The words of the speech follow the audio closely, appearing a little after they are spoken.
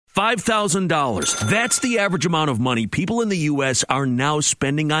$5,000. That's the average amount of money people in the U.S. are now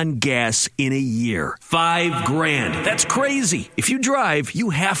spending on gas in a year. $5,000. That's crazy. If you drive, you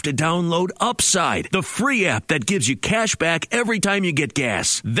have to download Upside, the free app that gives you cash back every time you get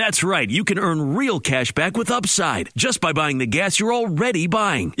gas. That's right. You can earn real cash back with Upside just by buying the gas you're already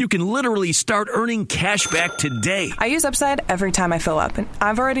buying. You can literally start earning cash back today. I use Upside every time I fill up, and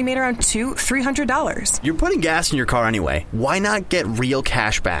I've already made around $300. You're putting gas in your car anyway. Why not get real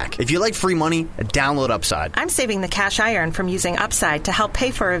cash back? If you like free money, download Upside. I'm saving the cash I earn from using Upside to help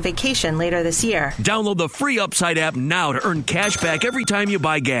pay for a vacation later this year. Download the free Upside app now to earn cash back every time you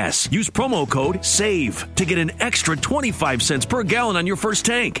buy gas. Use promo code SAVE to get an extra 25 cents per gallon on your first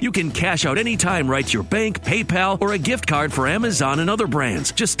tank. You can cash out anytime right to your bank, PayPal, or a gift card for Amazon and other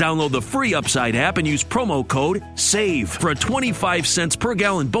brands. Just download the free Upside app and use promo code SAVE for a 25 cents per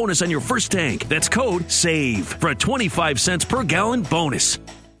gallon bonus on your first tank. That's code SAVE for a 25 cents per gallon bonus.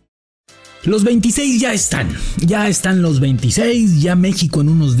 Los 26 ya están los 26, ya México en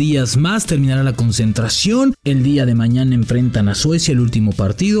unos días más terminará la concentración, el día de mañana enfrentan a Suecia el último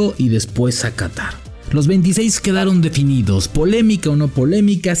partido y después a Qatar. Los 26 quedaron definidos, polémica o no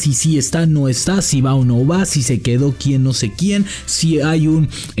polémica, si sí está, no está, si va o no va, si se quedó quién, no sé quién, si hay un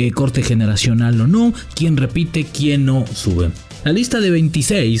corte generacional o no, quién repite, quién no sube. La lista de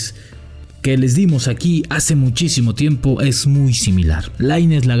 26 que les dimos aquí hace muchísimo tiempo es muy similar.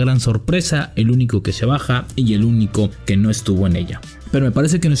 Lainez la gran sorpresa, el único que se baja y el único que no estuvo en ella. Pero me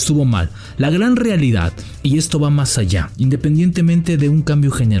parece que no estuvo mal. La gran realidad, y esto va más allá, independientemente de un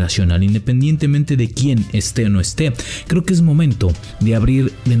cambio generacional, independientemente de quién esté o no esté, creo que es momento de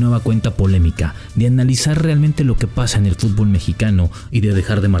abrir de nueva cuenta polémica, de analizar realmente lo que pasa en el fútbol mexicano y de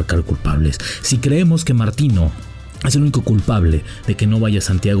dejar de marcar culpables. Si creemos que Martino es el único culpable de que no vaya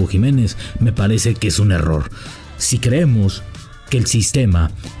Santiago Jiménez, me parece que es un error. Si creemos que el sistema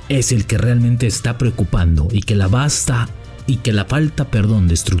es el que realmente está preocupando y que la falta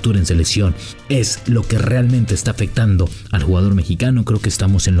de estructura en selección es lo que realmente está afectando al jugador mexicano, creo que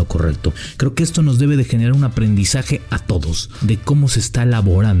estamos en lo correcto. Creo que esto nos debe de generar un aprendizaje a todos de cómo se está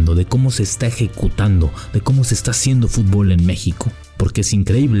elaborando, de cómo se está ejecutando, de cómo se está haciendo fútbol en México. Porque es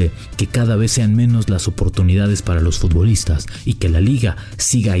increíble que cada vez sean menos las oportunidades para los futbolistas y que la liga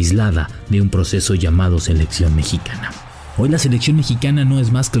siga aislada de un proceso llamado selección mexicana. Hoy la selección mexicana no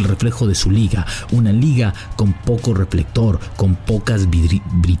es más que el reflejo de su liga, una liga con poco reflector, con pocas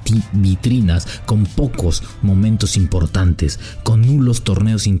vitrinas, con pocos momentos importantes, con nulos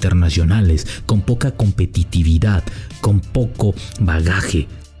torneos internacionales, con poca competitividad, con poco bagaje,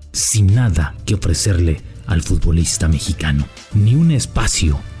 sin nada que ofrecerle al futbolista mexicano. Ni un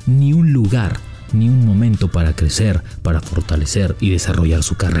espacio, ni un lugar, ni un momento para crecer, para fortalecer y desarrollar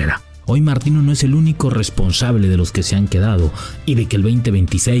su carrera. Hoy Martino no es el único responsable de los que se han quedado y de que el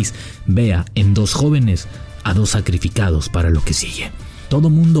 2026 vea en dos jóvenes a dos sacrificados para lo que sigue. Todo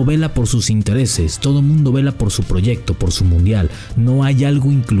mundo vela por sus intereses, todo mundo vela por su proyecto, por su mundial. No hay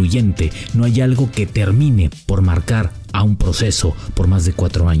algo incluyente, no hay algo que termine por marcar a un proceso por más de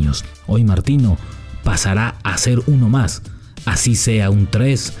 4 años. Hoy Martino pasará a ser uno más, así sea un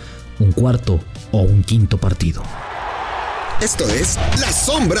 3, un cuarto o un quinto partido. Esto es La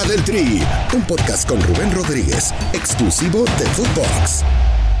Sombra del Tri, un podcast con Rubén Rodríguez, exclusivo de Footbox.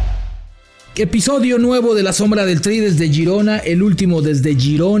 Episodio nuevo de La Sombra del Tri desde Girona, el último desde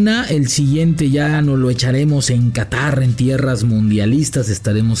Girona, el siguiente ya nos lo echaremos en Qatar, en tierras mundialistas,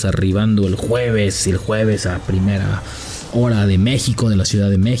 estaremos arribando el jueves a primera hora de México, de la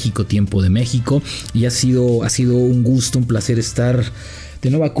Ciudad de México, tiempo de México, y ha sido un gusto, un placer estar de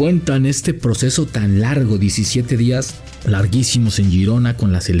nueva cuenta en este proceso tan largo, 17 días larguísimos en Girona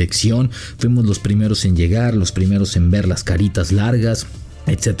con la selección. Fuimos los primeros en llegar, los primeros en ver las caritas largas,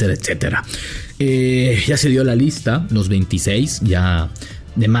 etcétera, etcétera. Ya se dio la lista, los 26, ya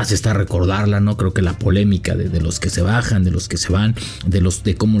de más está recordarla, ¿no? Creo que la polémica de los que se bajan, de los que se van,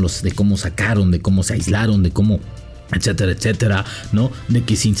 de cómo sacaron, de cómo se aislaron, de cómo etcétera, etcétera, ¿no? De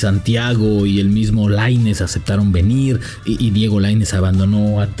que sin Santiago y el mismo Lainez aceptaron venir y Diego Lainez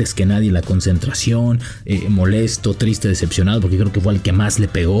abandonó antes que nadie la concentración, molesto, triste, decepcionado, porque creo que fue el que más le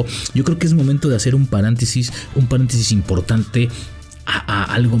pegó. Yo creo que es momento de hacer un paréntesis importante a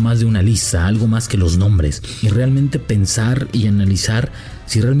algo más de una lista, algo más que los nombres, y realmente pensar y analizar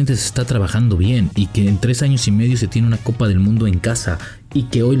si realmente se está trabajando bien y que en 3 años y medio se tiene una Copa del Mundo en casa y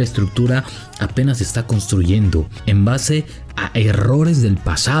que hoy la estructura apenas se está construyendo en base a errores del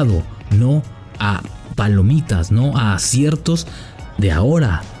pasado, no a palomitas, no a aciertos de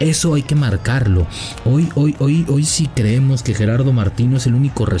ahora. Eso hay que marcarlo. Hoy si creemos que Gerardo Martino es el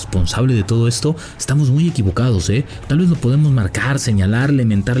único responsable de todo esto, estamos muy equivocados, ¿eh? Tal vez lo podemos marcar, señalarle,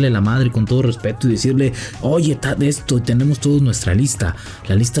 mentarle a la madre con todo respeto y decirle, oye, esto, tenemos todos nuestra lista.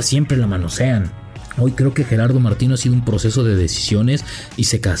 La lista siempre la manosean. Hoy creo que Gerardo Martino ha sido un proceso de decisiones y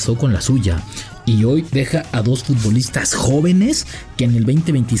se casó con la suya. Y hoy deja a 2 futbolistas jóvenes que en el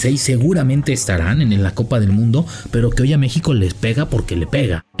 2026 seguramente estarán en la Copa del Mundo, pero que hoy a México les pega porque le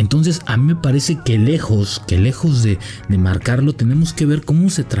pega. Entonces a mí me parece que lejos de marcarlo, tenemos que ver cómo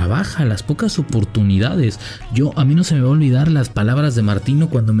se trabaja, las pocas oportunidades. A mí no se me va a olvidar las palabras de Martino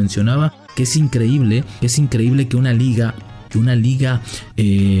cuando mencionaba que es increíble que una liga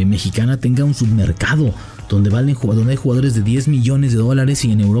mexicana tenga un submercado donde hay jugadores de $10 millones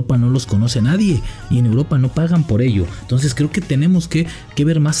y en Europa no los conoce nadie y en Europa no pagan por ello. Entonces creo que tenemos que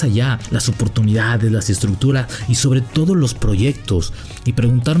ver más allá, las oportunidades, las estructuras y sobre todo los proyectos, y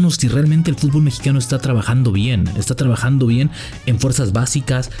preguntarnos si realmente el fútbol mexicano está trabajando bien en fuerzas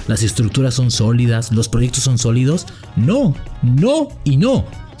básicas, las estructuras son sólidas, los proyectos son sólidos. No y no,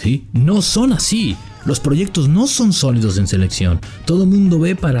 ¿sí? No son así. Los proyectos no son sólidos en selección. Todo mundo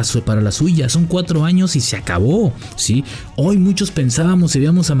ve para la suya. Son 4 años y se acabó, ¿sí? Hoy muchos pensábamos y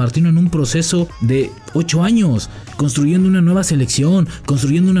veíamos a Martino en un proceso de 8 años, construyendo una nueva selección,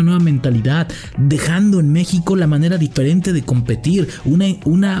 construyendo una nueva mentalidad, dejando en México la manera diferente de competir,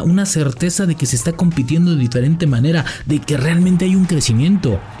 una certeza de que se está compitiendo de diferente manera, de que realmente hay un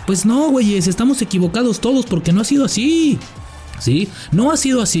crecimiento. Pues no, güeyes, estamos equivocados todos porque no ha sido así, ¿sí? No ha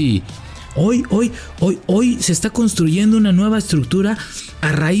sido así. Hoy se está construyendo una nueva estructura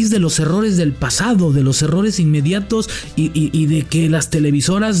a raíz de los errores del pasado, de los errores inmediatos y de que las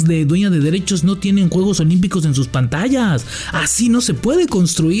televisoras de dueñas de derechos no tienen Juegos Olímpicos en sus pantallas. Así no se puede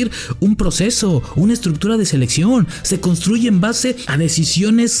construir un proceso, una estructura de selección. Se construye en base a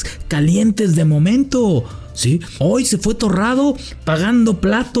decisiones calientes de momento. ¿Sí? Hoy se fue Torrado pagando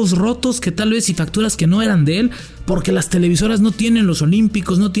platos rotos que tal vez y facturas que no eran de él, porque las televisoras no tienen los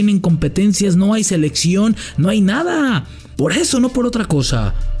olímpicos, no tienen competencias, no hay selección, no hay nada. Por eso, no por otra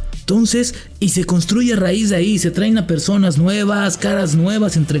cosa. Entonces, y se construye a raíz de ahí, se traen a personas nuevas, caras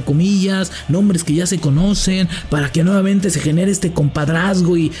nuevas, entre comillas, nombres que ya se conocen, para que nuevamente se genere este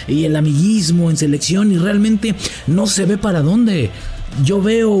compadrazgo y el amiguismo en selección, y realmente no se ve para dónde. Yo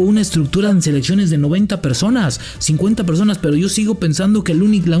veo una estructura en selecciones de 90 personas, 50 personas, pero yo sigo pensando que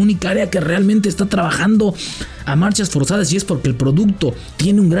la única área que realmente está trabajando a marchas forzadas, y es porque el producto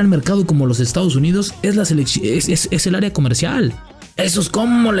tiene un gran mercado como los Estados Unidos, es la selección, es el área comercial. Esos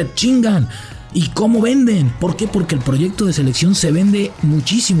cómo le chingan y cómo venden. ¿Por qué? Porque el proyecto de selección se vende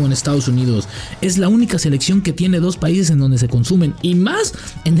muchísimo en Estados Unidos. Es la única selección que tiene 2 países en donde se consumen, y más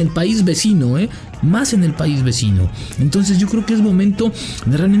en el país vecino, más en el país vecino. Entonces yo creo que es momento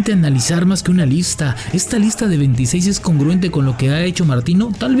de realmente analizar más que una lista. ¿Esta lista de 26 es congruente con lo que ha hecho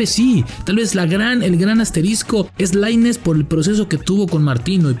Martino? Tal vez sí. Tal vez el gran asterisco es Lainez por el proceso que tuvo con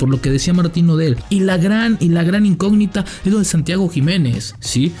Martino y por lo que decía Martino de él. Y la gran incógnita es lo de Santiago Jiménez,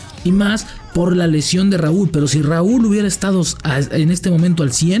 ¿sí? Y más por la lesión de Raúl. Pero si Raúl hubiera estado en este momento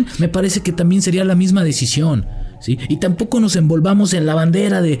al 100, me parece que también sería la misma decisión, ¿sí? Y tampoco nos envolvamos en la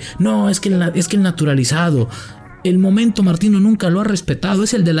bandera de no, es que el naturalizado. El momento Martino nunca lo ha respetado.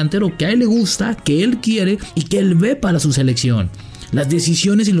 Es el delantero que a él le gusta, que él quiere y que él ve para su selección. Las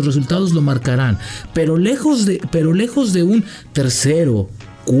decisiones y los resultados lo marcarán, pero lejos de un tercero,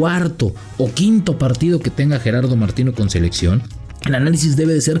 cuarto o quinto partido que tenga Gerardo Martino con selección, el análisis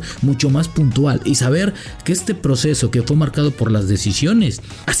debe de ser mucho más puntual y saber que este proceso que fue marcado por las decisiones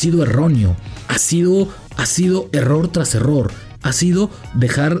ha sido erróneo, ha sido error tras error, ha sido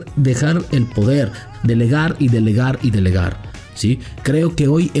dejar el poder, delegar y delegar y delegar, ¿sí? Creo que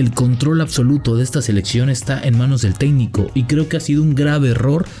hoy el control absoluto de esta selección está en manos del técnico y creo que ha sido un grave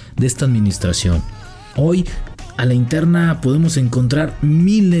error de esta administración. Hoy a la interna podemos encontrar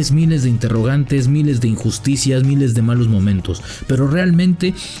miles de interrogantes, miles de injusticias, miles de malos momentos, pero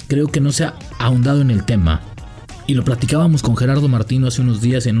realmente creo que no se ha ahondado en el tema. Y lo platicábamos con Gerardo Martino hace unos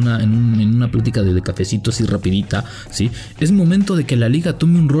días en una plática de cafecito así rapidita, ¿sí? Es momento de que la liga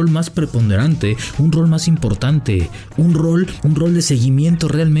tome un rol más preponderante, un rol más importante, un rol de seguimiento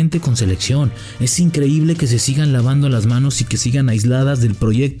realmente con selección. Es increíble que se sigan lavando las manos y que sigan aisladas del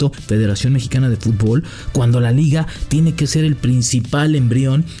proyecto Federación Mexicana de Fútbol, cuando la liga tiene que ser el principal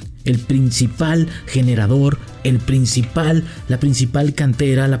embrión, el principal generador, la principal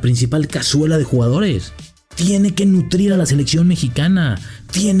cantera, la principal cazuela de jugadores. Tiene que nutrir a la selección mexicana.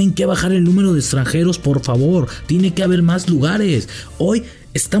 Tienen que bajar el número de extranjeros, por favor. Tiene que haber más lugares. Hoy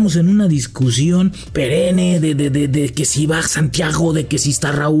Estamos en una discusión perenne de que si va Santiago, de que si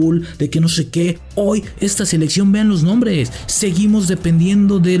está Raúl, de que no sé qué. Hoy esta selección, vean los nombres, seguimos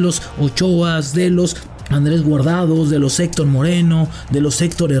dependiendo de los Ochoas, de los Andrés Guardados, de los Héctor Moreno, de los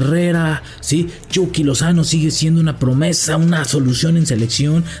Héctor Herrera, ¿sí? Chucky Lozano sigue siendo una promesa, una solución en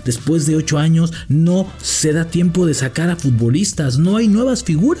selección. Después de 8 años no se da tiempo de sacar a futbolistas, no hay nuevas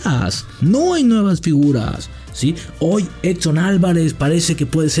figuras, ¿sí? Hoy Edson Álvarez parece que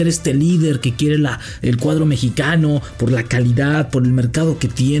puede ser este líder que quiere el cuadro mexicano por la calidad, por el mercado que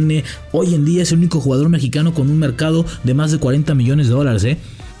tiene. Hoy en día es el único jugador mexicano con un mercado de más de $40 millones,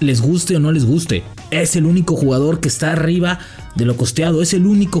 les guste o no les guste. Es el único jugador que está arriba de lo costeado. Es el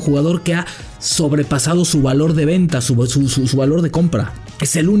único jugador que ha sobrepasado su valor de venta, su valor de compra.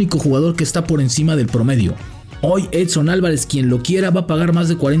 Es el único jugador que está por encima del promedio. Hoy Edson Álvarez, quien lo quiera, va a pagar más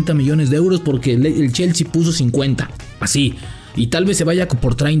de $40 millones porque el Chelsea puso 50. Así. Y tal vez se vaya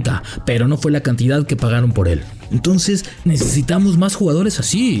por 30, pero no fue la cantidad que pagaron por él. Entonces necesitamos más jugadores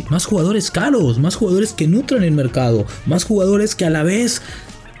así, más jugadores caros, más jugadores que nutran el mercado, más jugadores que a la vez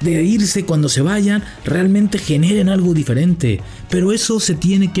de irse cuando se vayan realmente generen algo diferente. Pero eso se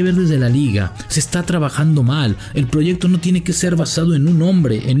tiene que ver desde la liga. Se está trabajando mal. El proyecto no tiene que ser basado en un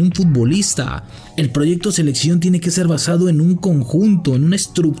hombre, en un futbolista. El proyecto selección tiene que ser basado en un conjunto, en una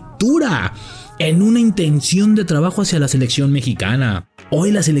estructura, en una intención de trabajo hacia la selección mexicana.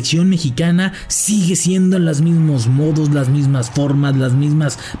 Hoy la selección mexicana sigue siendo en los mismos modos, las mismas formas, las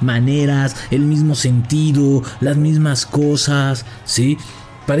mismas maneras, el mismo sentido, las mismas cosas, ¿sí?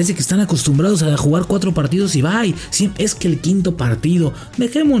 Parece que están acostumbrados a jugar 4 partidos y bye. Sí, es que el 5º partido,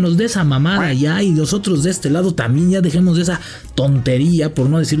 dejémonos de esa mamada ya, y nosotros de este lado también ya dejemos de esa tontería, por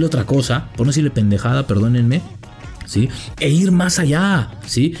no decirle otra cosa, por no decirle pendejada, perdónenme, ¿sí? E ir más allá,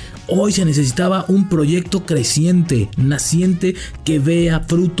 ¿sí? Hoy se necesitaba un proyecto creciente, naciente, que vea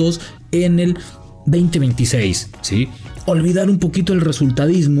frutos en el 2026, ¿sí? Olvidar un poquito el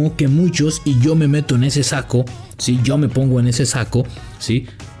resultadismo que muchos, y yo me meto en ese saco, ¿sí? Yo me pongo en ese saco, ¿sí?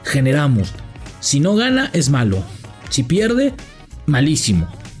 Generamos. Si no gana, es malo. Si pierde, malísimo,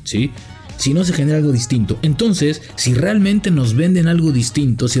 ¿sí? Si no se genera algo distinto. Entonces, si realmente nos venden algo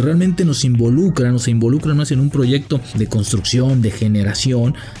distinto, si realmente nos involucran más en un proyecto de construcción, de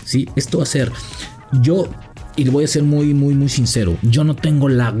generación, ¿sí? Esto va a ser... Y le voy a ser muy sincero, yo no tengo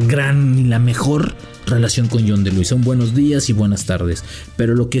la gran ni la mejor relación con John de Luis. Son buenos días y buenas tardes,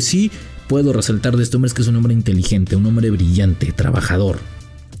 pero lo que sí puedo resaltar de este hombre es que es un hombre inteligente, un hombre brillante, trabajador,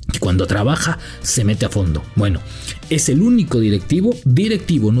 que cuando trabaja se mete a fondo. Bueno, es el único directivo,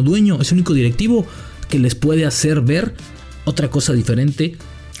 no dueño, es el único directivo que les puede hacer ver otra cosa diferente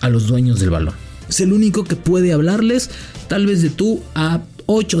a los dueños del balón. Es el único que puede hablarles tal vez de tú a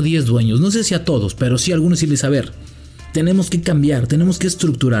 8 o 10 dueños, no sé si a todos, pero sí a algunos, y les saber. Tenemos que cambiar, tenemos que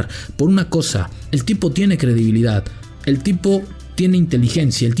estructurar. Por una cosa, el tipo tiene credibilidad, el tipo tiene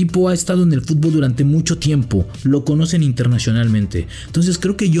inteligencia, el tipo ha estado en el fútbol durante mucho tiempo, lo conocen internacionalmente. Entonces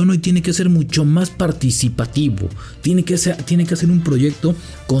creo que John hoy tiene que ser mucho más participativo, tiene que hacer un proyecto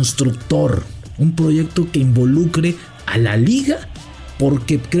constructor, un proyecto que involucre a la liga,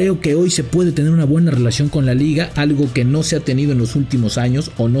 porque creo que hoy se puede tener una buena relación con la liga, algo que no se ha tenido en los últimos años,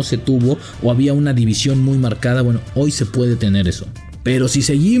 o no se tuvo, o había una división muy marcada. Bueno, hoy se puede tener eso. Pero si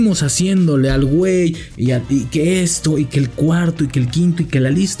seguimos haciéndole al güey y que esto, y que el cuarto, y que el quinto, y que la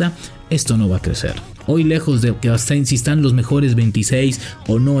lista, esto no va a crecer. Hoy, lejos de que si están los mejores 26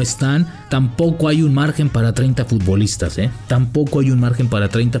 o no están, tampoco hay un margen para 30 futbolistas, Tampoco hay un margen para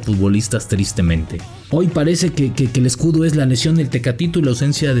 30 futbolistas, tristemente. Hoy parece que el escudo es la lesión del Tecatito y la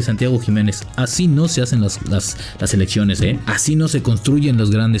ausencia de Santiago Jiménez. Así no se hacen las elecciones, Así no se construyen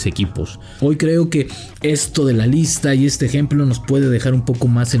los grandes equipos. Hoy creo que esto de la lista y este ejemplo nos puede dejar un poco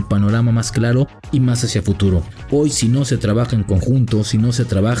más el panorama más claro y más hacia futuro. Hoy, si no se trabaja en conjunto, si no se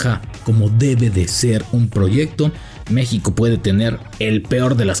trabaja como debe de ser un proyecto, México puede tener el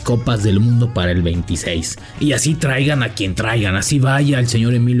peor de las copas del mundo para el 26. Y así traigan a quien traigan, así vaya el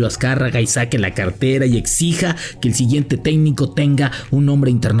señor Emilio Azcárraga y saque la cartera y exija que el siguiente técnico tenga un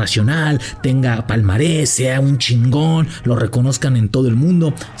nombre internacional, tenga palmarés, sea un chingón, lo reconozcan en todo el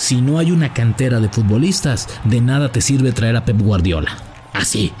mundo. Si no hay una cantera de futbolistas, de nada te sirve traer a Pep Guardiola.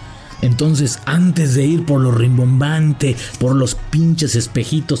 Así. Entonces, antes de ir por lo rimbombante, por los pinches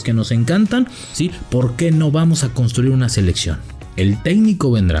espejitos que nos encantan, ¿sí? ¿Por qué no vamos a construir una selección? El técnico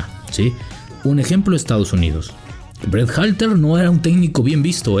vendrá, ¿sí? Un ejemplo, Estados Unidos. Brett Halter no era un técnico bien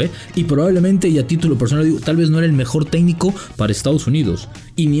visto, y probablemente, y a título personal digo, tal vez no era el mejor técnico para Estados Unidos,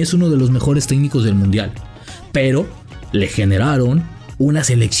 y ni es uno de los mejores técnicos del mundial, pero le generaron una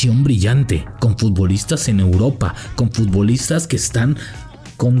selección brillante, con futbolistas en Europa, con futbolistas que están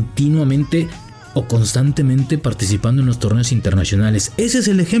continuamente o constantemente participando en los torneos internacionales. Ese es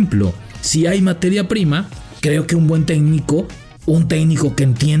el ejemplo. Si hay materia prima, creo que un buen técnico, un técnico que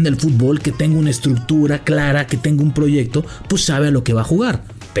entienda el fútbol, que tenga una estructura clara, que tenga un proyecto, pues sabe a lo que va a jugar.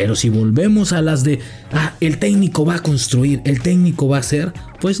 Pero si volvemos a las de, el técnico va a construir, el técnico va a hacer,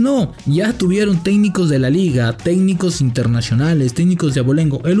 pues no, ya tuvieron técnicos de la liga, técnicos internacionales, técnicos de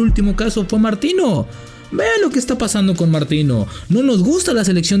abolengo. El último caso fue Martino. Vean lo que está pasando con Martino. No nos gusta la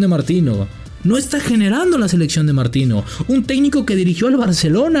selección de Martino. No está generando la selección de Martino. Un técnico que dirigió al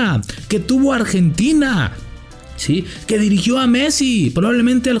Barcelona, que tuvo a Argentina, ¿sí? Que dirigió a Messi,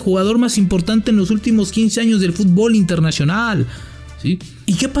 probablemente al jugador más importante en los últimos 15 años del fútbol internacional, ¿sí?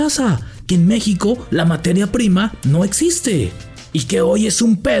 ¿Y qué pasa? Que en México la materia prima no existe. Y que hoy es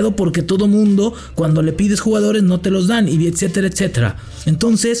un pedo porque todo mundo, cuando le pides jugadores, no te los dan, y etcétera, etcétera.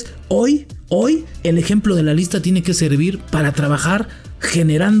 Entonces, hoy, el ejemplo de la lista tiene que servir para trabajar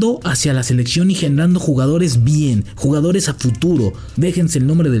generando hacia la selección y generando jugadores bien, jugadores a futuro. Déjense el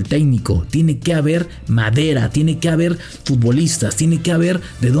nombre del técnico. Tiene que haber madera, tiene que haber futbolistas, tiene que haber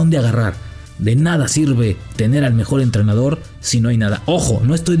de dónde agarrar. De nada sirve tener al mejor entrenador si no hay nada. Ojo,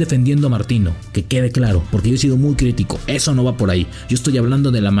 no estoy defendiendo a Martino, que quede claro, porque yo he sido muy crítico. Eso no va por ahí. Yo estoy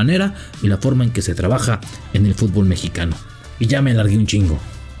hablando de la manera y la forma en que se trabaja en el fútbol mexicano. Y ya me alargué un chingo,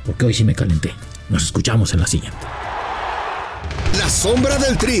 porque hoy sí me calenté. Nos escuchamos en la siguiente. La Sombra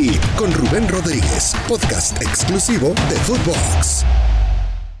del Tri, con Rubén Rodríguez, podcast exclusivo de Footbox.